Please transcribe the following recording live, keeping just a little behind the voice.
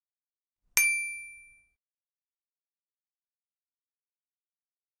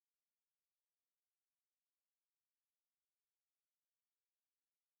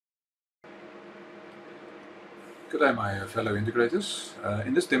Good day, my fellow integrators.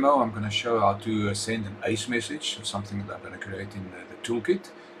 In this demo, I'm going to show how to send an ACE message, something that I'm going to create in the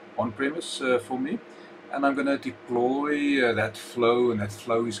toolkit on-premise for me. And I'm going to deploy that flow, and that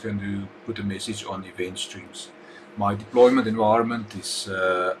flow is going to put a message on Event Streams. My deployment environment is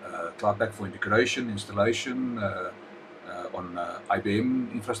Cloud Pack for integration, installation on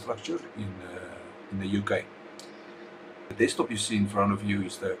IBM infrastructure in the UK. The desktop you see in front of you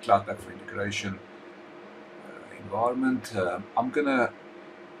is the Cloud Pack for integration environment. I'm gonna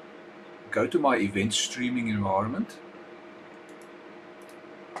go to my event streaming environment,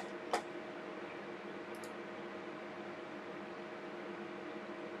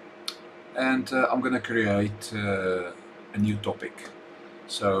 and I'm gonna create a new topic.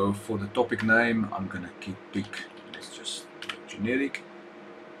 So for the topic name, I'm gonna pick, let's just generic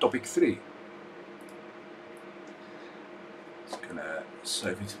topic 3. It's gonna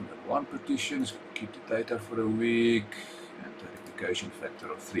save it from the 1 partition. It's gonna keep the data for a week, and the replication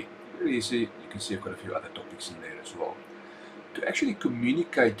factor of 3. Very easy. You can see I've got a few other topics in there as well. To actually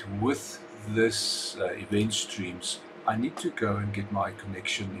communicate with this event streams, I need to go and get my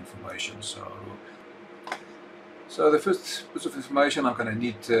connection information. So the first bit of information, I'm going to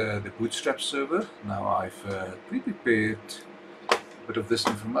need the Bootstrap server. Now I've pre-prepared a bit of this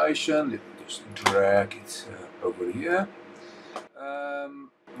information. Let me just drag it over here.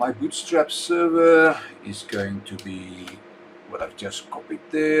 My Bootstrap server is going to be what I've just copied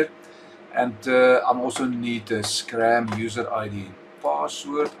there, and I also need a Scram user ID and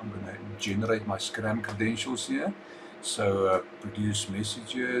password. I'm going to generate my Scram credentials here. So produce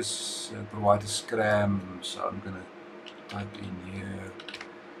messages, provide a Scram. So I'm going to type in here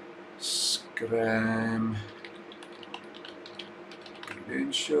Scram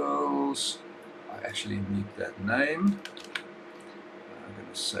credentials. I actually need that name. I'm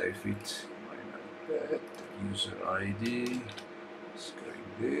going to save it in my notepad. User ID is going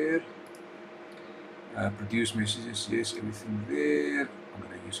there. Produce messages, yes, everything there. I'm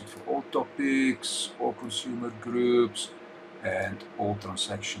going to use it for all topics, all consumer groups, and all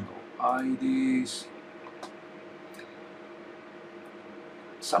transactional IDs.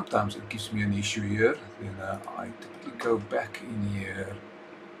 Sometimes it gives me an issue here. Then I typically go back in here,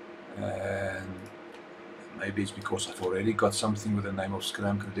 and maybe it's because I've already got something with the name of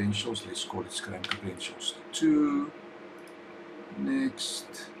Scram credentials. Let's call it Scram credentials 2.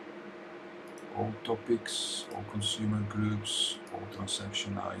 Next, all topics, all consumer groups, all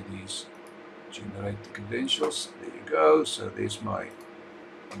transaction IDs. Generate the credentials. There you go. So there's my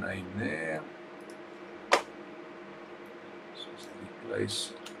name there. So let's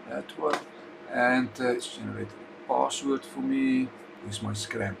replace that one, and it's generated a password for me. Here's my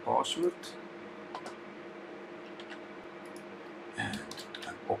Scram password. And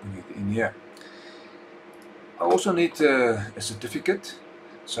I'm popping it in here. I also need a certificate,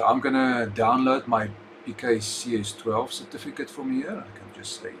 so I'm gonna download my PKCS12 certificate from here. I can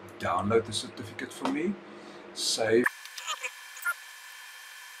just say download the certificate for me, save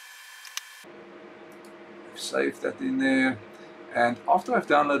that in there, and after I've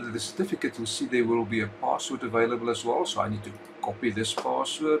downloaded the certificate, you'll see there will be a password available as well. So I need to copy this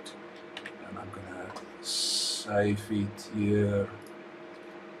password, and I'm gonna save it here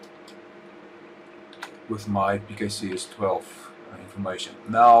with my PKCS12 information.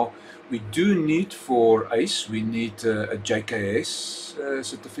 Now we do need for ACE, we need a JKS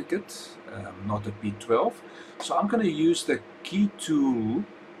certificate, not a P12. So I'm going to use the key tool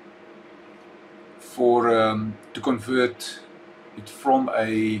for to convert it from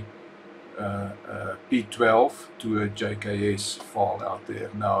a P12 to a JKS file out there.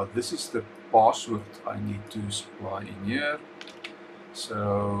 Now this is the password I need to supply in here.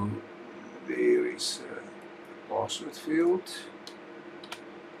 So there is a password field,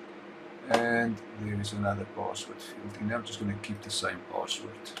 and there is another password field, and I'm just going to keep the same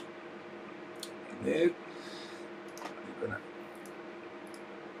password in there. I'm going to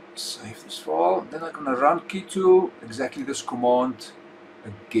save this file, then I'm going to run key tool, exactly this command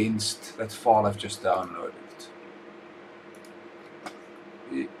against that file I've just downloaded.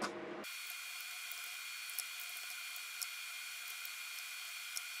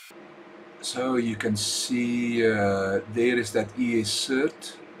 So you can see there is that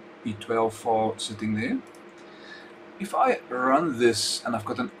ESCert P12 file sitting there. If I run this and I've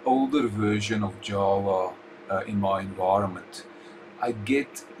got an older version of Java in my environment, I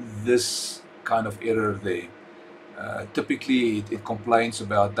get this kind of error there. Typically it complains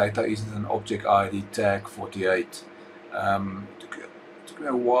about data isn't an object ID tag 48. Took me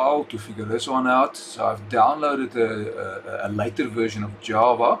a while to figure this one out, so I've downloaded a later version of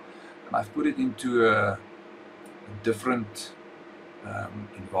Java, and I've put it into a a different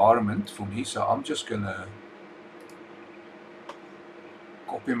environment for me, so I'm just gonna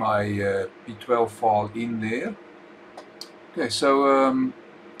copy my P12 file in there. Okay, so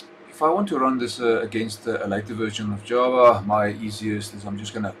if I want to run this against a later version of Java, my easiest is I'm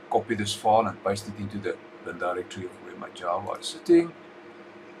just going to copy this file and paste it into the directory of where my Java is sitting.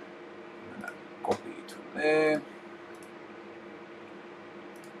 I'm going to copy it from there,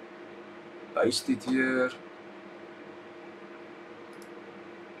 paste it here,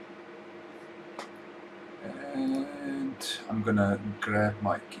 and I'm going to grab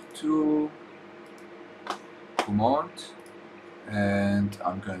my key tool command, and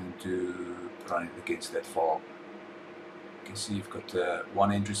I'm going to run it against that file. You can see you've got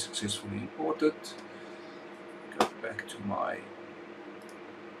one entry successfully imported. Go back to my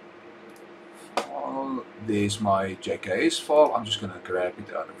file. There's my JKS file. I'm just going to grab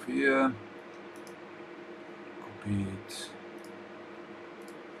it out of here, copy it,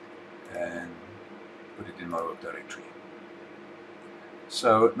 and put it in my work directory.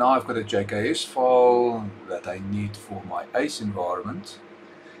 So now I've got a JKS file that I need for my ACE environment,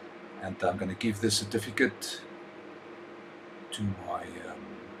 and I'm going to give this certificate to my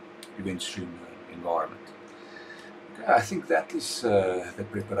event stream environment. Okay, I think that is the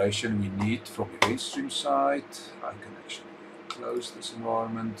preparation we need from event stream side. I can actually close this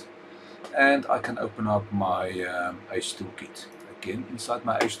environment, and I can open up my ACE Toolkit. Again, inside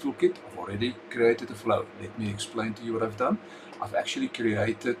my ACE Toolkit, I've already created a flow. Let me explain to you what I've done. I've actually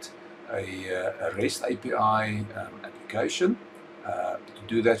created a REST API application. To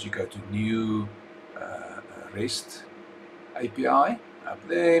do that, you go to New REST API up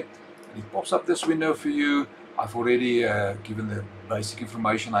there, and it pops up this window for you. I've already given the basic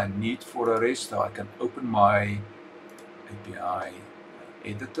information I need for a REST, so I can open my API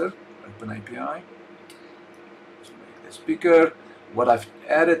editor, Open API. Just make this bigger. What I've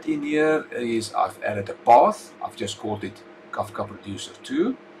added in here is I've added a path. I've just called it Kafka Producer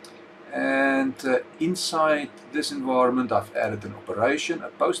 2, and inside this environment I've added an operation, a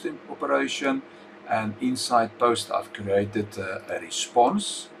post operation, and inside post I've created a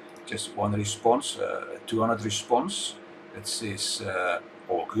response, just one response, a 200 response that says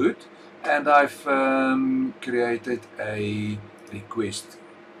all good, and I've created a request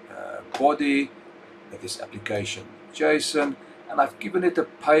body that is application JSON, and I've given it a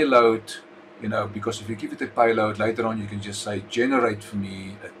payload. You know, because if you give it a payload, later on you can just say generate for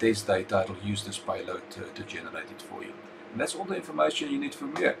me a test data. It'll use this payload to generate it for you. And that's all the information you need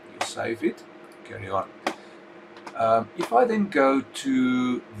from here. You save it, carry on. If I then go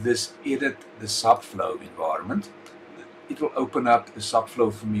to this edit the subflow environment, it will open up the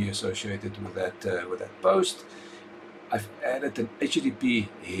subflow for me associated with that post. I've added an HTTP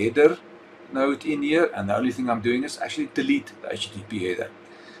header node in here, and the only thing I'm doing is actually delete the HTTP header.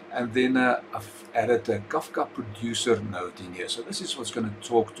 And then I've added a Kafka Producer node in here. So this is what's going to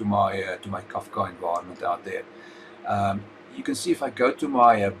talk to my Kafka environment out there. You can see if I go to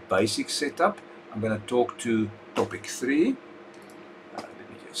my basic setup, I'm going to talk to topic 3. Let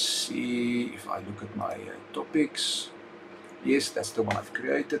me just see if I look at my topics. Yes, that's the one I've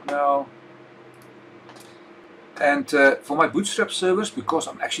created now. And for my Bootstrap servers, because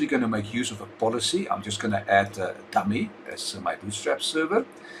I'm actually going to make use of a policy, I'm just going to add a dummy as my Bootstrap server.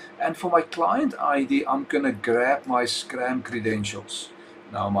 And for my client ID, I'm going to grab my Scram credentials.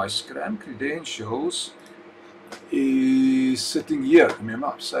 Now my Scram credentials is sitting here. Remember,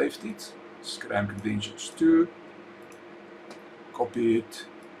 I've saved it. Scram credentials 2. Copy it.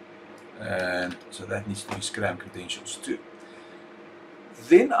 And so that needs to be Scram credentials 2.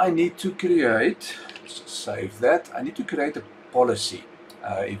 Then I need to create, let's just save that, I need to create a policy,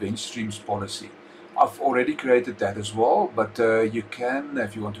 event streams policy. I've already created that as well, but you can,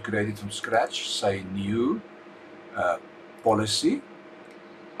 if you want to create it from scratch, say new policy.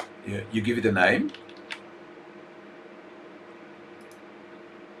 You give it a name.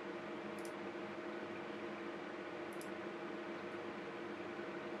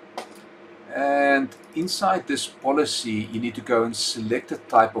 And inside this policy, you need to go and select a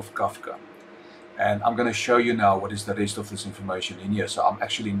type of Kafka. And I'm going to show you now what is the rest of this information in here. So I'm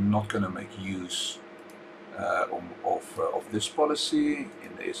actually not going to make use of this policy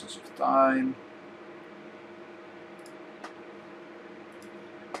in the essence of time.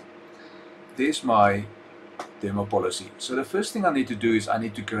 There's my demo policy. So the first thing I need to do is I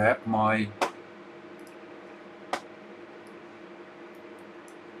need to grab my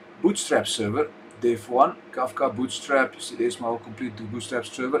Bootstrap server, dev1, Kafka Bootstrap. You see there's my complete Bootstrap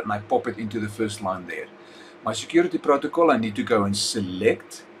server, and I pop it into the first line there. My security protocol, I need to go and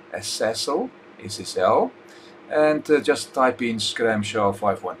select as SSL, and just type in scram shell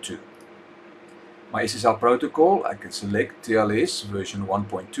 512. My SSL protocol, I can select TLS version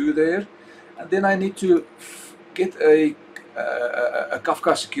 1.2 there, and then I need to get a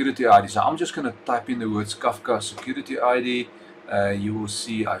Kafka security ID. So I'm just going to type in the words Kafka security ID. You will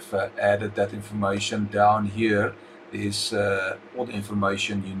see I've added that information down here. There's all the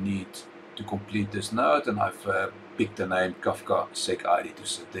information you need to complete this node, and I've picked the name Kafka sec ID to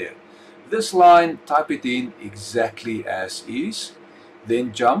sit there. This line, type it in exactly as is.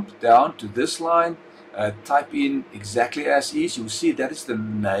 Then jump down to this line, type in exactly as is. You'll see that is the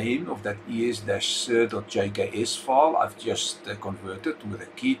name of that es-cert.jks file I've just converted with a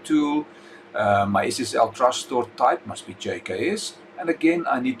key tool. My SSL trust store type must be JKS, and again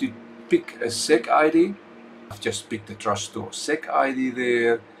I need to pick a sec ID. I've just picked the trust store sec ID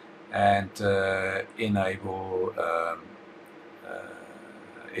there, and enable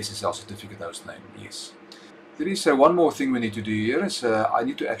SSL certificate host name, yes. There is one more thing we need to do here is I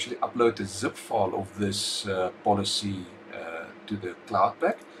need to actually upload the zip file of this policy to the cloud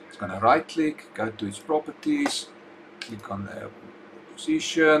pack. It's going to right click, go to its properties, click on the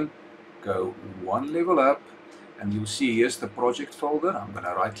position, go one level up, and you'll see here's the project folder. I'm going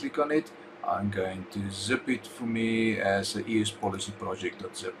to right click on it. I'm going to zip it for me as a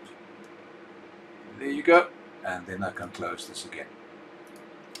espolicyproject.zip. There you go, and then I can close this again.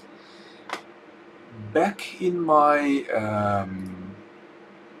 Back in my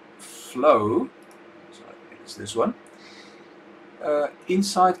flow, so it's this one,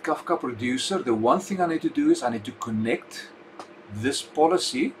 inside Kafka Producer, the one thing I need to do is I need to connect this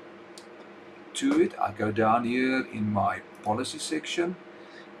policy to it. I go down here in my policy section,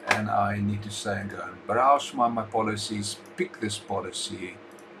 and I need to say and go and browse my policies, pick this policy,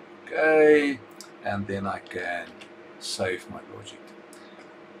 okay, and then I can save my project.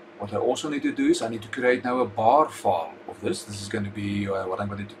 What I also need to do is I need to create now a bar file of this. This is going to be what I'm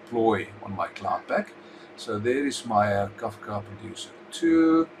going to deploy on my cloud pack. So there is my Kafka Producer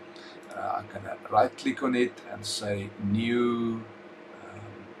 2. I can right click on it and say new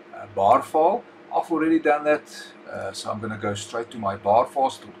bar file. I've already done that, so I'm going to go straight to my bar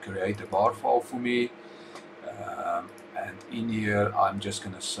files to create a bar file for me. And in here I'm just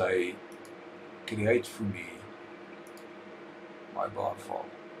going to say create for me my bar file.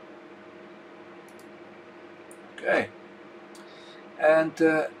 Okay, and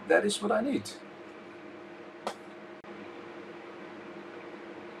that is what I need.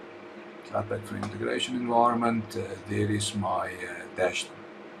 Cloud Pack for integration environment. There is my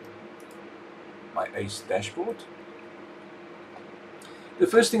my ACE dashboard. The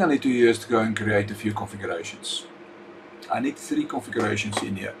first thing I need to do is to go and create a few configurations. I need 3 configurations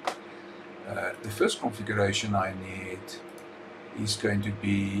in here. The first configuration I need is going to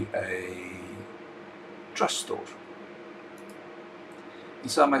be a trust store.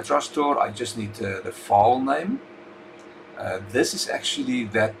 Inside my trust store, I just need the file name. This is actually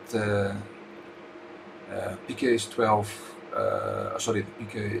that PKS12, sorry,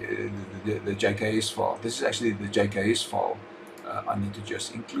 the JKS file. This is actually the JKS file I need to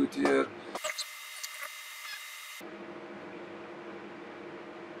just include here.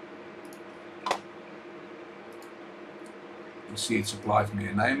 You see it's applied me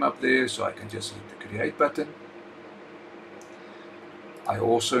a name up there, so I can just hit the create button. I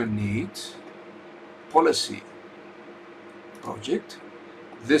also need policy project.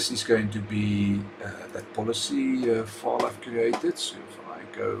 This is going to be that policy file I've created. So if I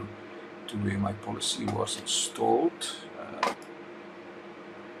go to where my policy was installed,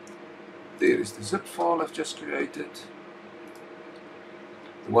 there is the zip file I've just created.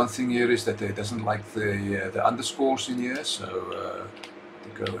 The one thing here is that it doesn't like the underscores in here, so to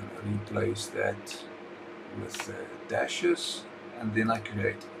go and replace that with dashes, and then I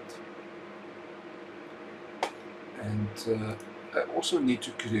create it. And I also need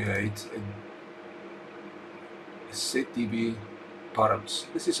to create a setDB params.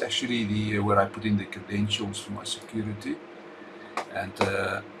 This is actually the where I put in the credentials for my security, and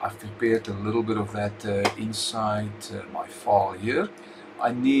I've prepared a little bit of that inside my file here.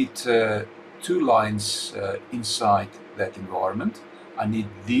 I need 2 lines inside that environment. I need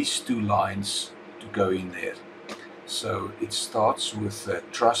these 2 lines to go in there. So it starts with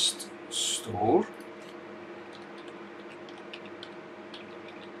trust store.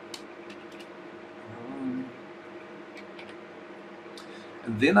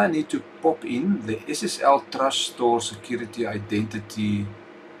 And then I need to pop in the SSL trust store security identity.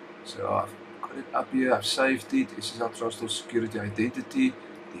 So I've got it up here, I've saved it, SSL trust store security identity.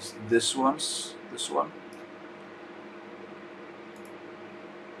 This one.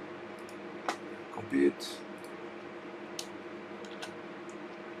 Copy it,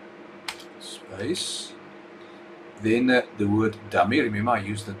 space. Then the word dummy. Remember, I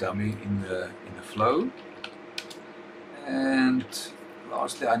used the dummy in the flow. And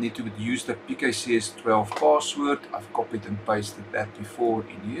lastly, I need to use the PKCS12 password. I've copied and pasted that before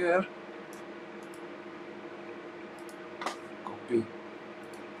in here. Copy,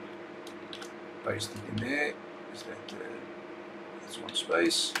 paste it in there. Is that that's one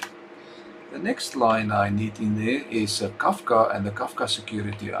space. The next line I need in there is Kafka and the Kafka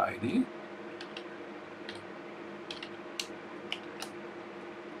security ID.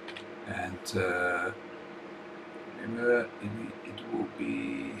 And remember, it will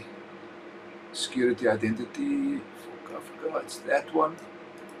be security identity for Kafka. It's that one.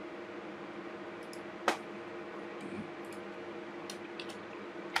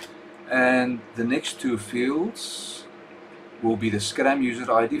 And the next two fields will be the Scram user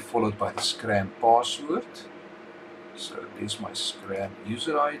ID followed by the Scram password. So there's my Scram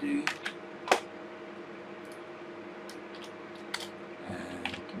user ID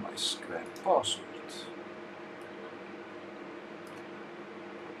and my Scram password.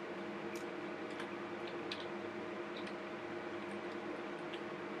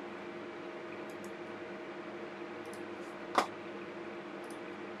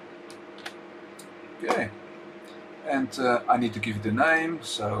 Okay, and I need to give it a name,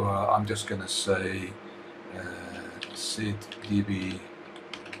 so I'm just going to say set db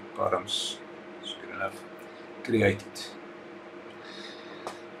params. That's good enough. Create it.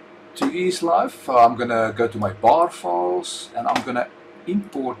 To ease life, I'm going to go to my bar files and I'm going to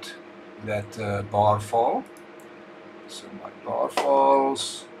import that bar file. So my bar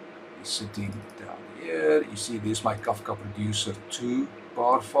files is sitting down here. You see there's my Kafka Producer 2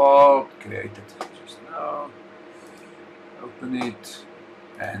 bar file, created just now. Open it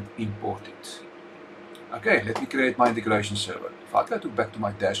and import it. Okay, let me create my integration server. If I go back to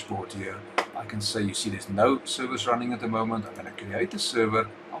my dashboard here, I can say, you see there's no servers running at the moment. I'm going to create a server.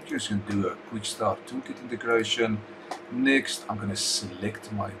 I'm just going to do a quick start toolkit integration. Next, I'm going to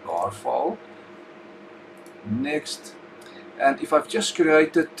select my bar file. Next, and if I've just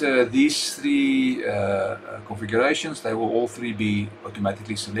created these three configurations, they will all three be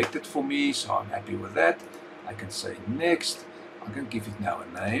automatically selected for me, so I'm happy with that. I can say next. I'm going to give it now a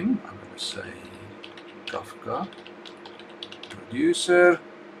name. I'm going to say Kafka Producer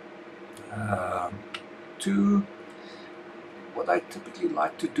 2. What I typically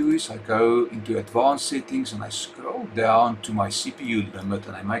like to do is I go into advanced settings and I scroll down to my CPU limit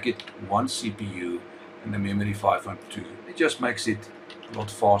and I make it 1 CPU and the memory 512. It just makes it a lot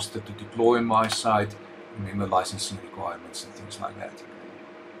faster to deploy on my side, remember licensing requirements and things like that.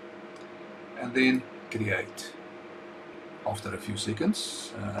 And then create. After a few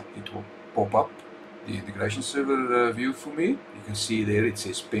seconds, it will pop up the integration server view for me. You can see there it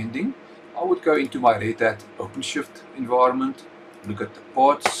says pending. I would go into my Red Hat OpenShift environment, look at the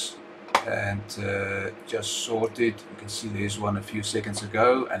pods, and just sort it. You can see there's one a few seconds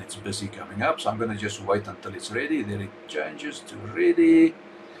ago and it's busy coming up, so I'm going to just wait until it's ready. There it changes to ready.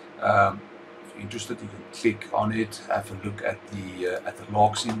 If you're interested, you can click on it, have a look at the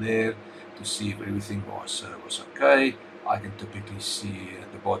logs in there to see if everything was okay. I can typically see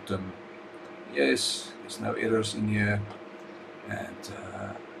at the bottom, yes, there's no errors in here, and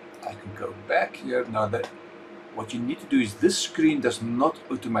I can go back here. Now that what you need to do is this screen does not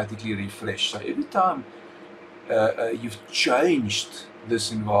automatically refresh. So every time you've changed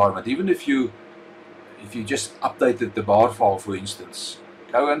this environment, even if you just updated the bar file, for instance,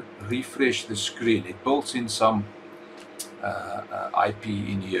 go and refresh the screen. It builds in some IP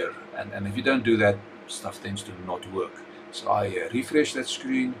in here, and if you don't do that, stuff tends to not work. So I refresh that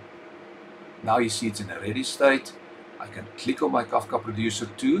screen. Now you see it's in a ready state. I can click on my Kafka Producer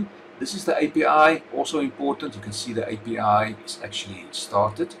 2. This is the API, also important. You can see the API is actually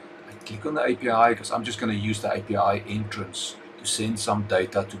started. I click on the API because I'm just going to use the API entrance to send some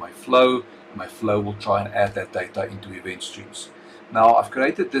data to my flow, and my flow will try and add that data into Event Streams. Now I've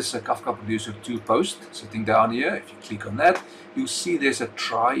created this Kafka Producer 2 post sitting down here. If you click on that, you'll see there's a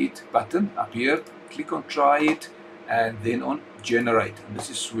try it button up here. Click on try it and then on generate. And this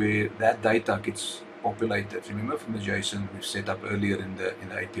is where that data gets populated. Remember from the JSON we've set up earlier in the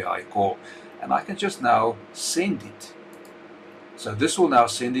API call, and I can just now send it. So this will now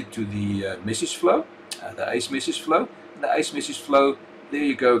send it to the message flow, the ACE message flow. And the ACE message flow, there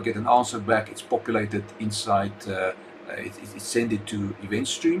you go, get an answer back. It's populated inside. It's sent it to Event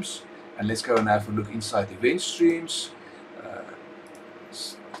Streams, and let's go and have a look inside Event Streams.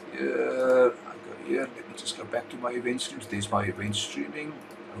 Here, I go here. Let me just go back to my Event Streams. There's my event streaming.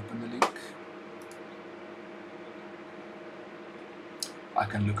 Open the link. I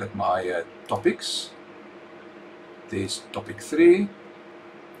can look at my topics. There's topic 3.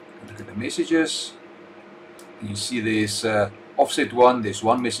 Look at the messages. You see there's offset 1. There's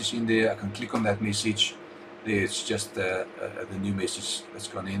one message in there. I can click on that message. There's just the new message that's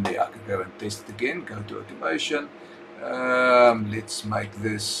gone in there. I can go and test it again. Go to automation. Let's make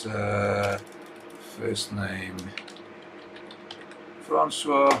this first name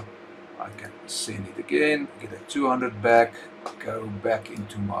Francois. I can send it again, get a 200 back, go back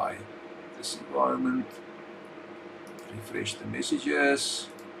into this environment, refresh the messages.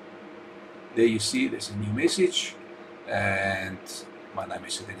 There you see there's a new message and my name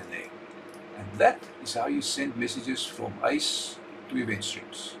is sitting in there. And that is how you send messages from ACE to Event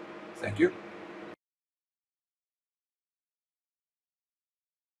Streams. Thank you.